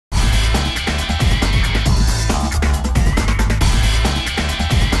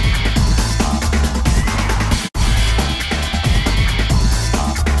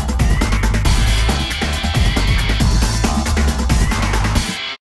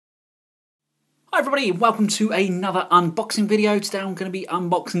everybody, welcome to another unboxing video. Today I'm going to be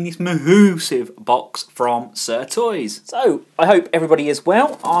unboxing this massive box from Sirtoys. So, I hope everybody is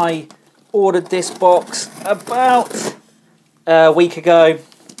well. I ordered this box about a week ago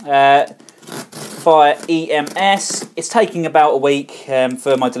via EMS. It's taking about a week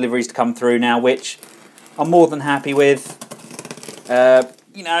for my deliveries to come through now, which I'm more than happy with.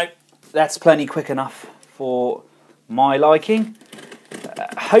 You know, that's plenty quick enough for my liking.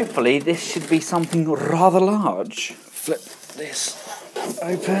 Hopefully this should be something rather large. Flip this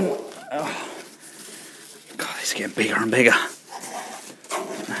open. Oh. God, it's getting bigger and bigger.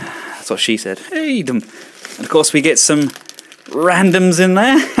 That's what she said. Hey, them. And of course we get some randoms in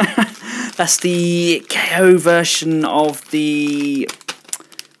there. That's the KO version of the...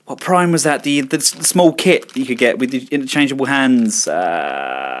 What prime was that? The small kit you could get with the interchangeable hands. It's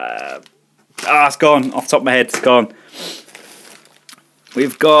gone. Off the top of my head, it's gone.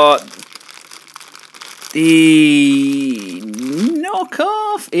 We've got the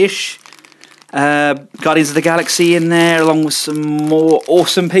knockoff-ish Guardians of the Galaxy in there, along with some more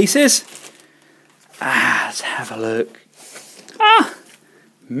awesome pieces. Let's have a look.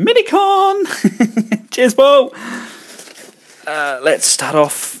 Minicon! Cheers, Paul! Let's start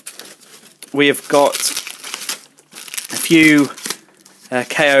off. We've got a few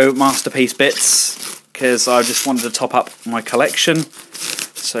KO Masterpiece bits, because I just wanted to top up my collection.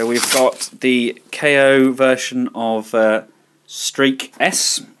 So we've got the KO version of Streak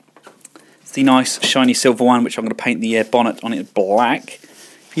S. It's the nice shiny silver one, which I'm going to paint the bonnet on it black.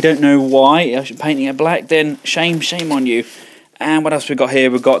 If you don't know why I should paint it black, then shame on you. And what else we got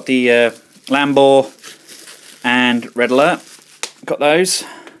here? We've got the Lambor and Red Alert. Got those.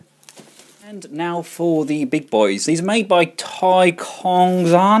 And now for the big boys. These are made by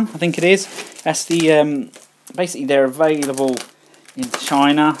TAIKONGZHANS, I think it is. That's the basically they're available in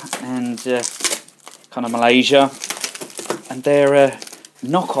China and kind of Malaysia, and they're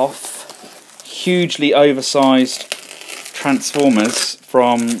knockoff, hugely oversized Transformers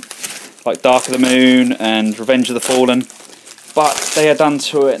from like Dark of the Moon and Revenge of the Fallen, but they are done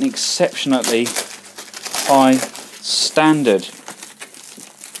to an exceptionally high standard.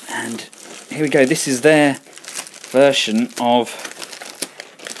 And here we go. This is their version of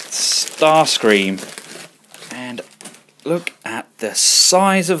Starscream, and look at the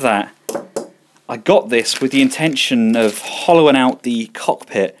size of that. I got this with the intention of hollowing out the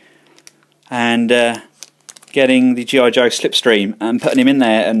cockpit and getting the G.I. Joe Slipstream and putting him in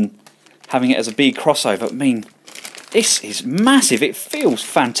there and having it as a big crossover. I mean, this is massive. It feels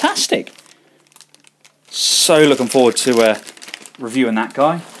fantastic. So looking forward to reviewing that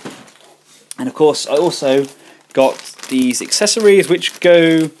guy. And of course I also got these accessories which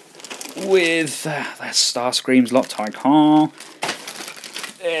go with that Starscream's lot. Taikon.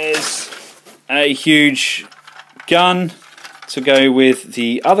 There's a huge gun to go with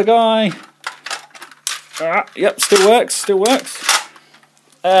the other guy. Yep, still works.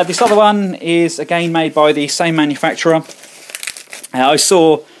 This other one is again made by the same manufacturer. I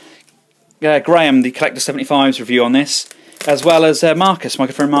saw Graham, the Collector 75's review on this, as well as Marcus, my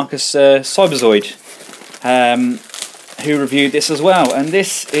good friend Marcus Cyberzoid, who reviewed this as well. And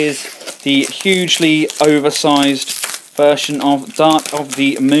this is the hugely oversized version of Dark of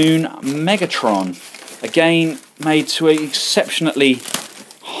the Moon Megatron. Again, made to an exceptionally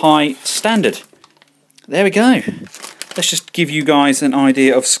high standard. There we go. Let's just give you guys an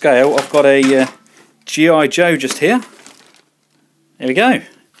idea of scale. I've got a G.I. Joe just here. There we go.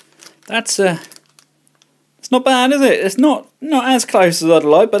 That's it's not bad, is it? It's not as close as I'd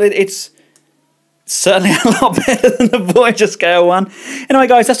like, but it's certainly a lot better than the Voyager scale one. Anyway,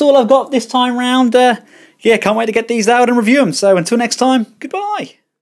 guys, that's all I've got this time round. Yeah, can't wait to get these out and review them. So until next time, goodbye.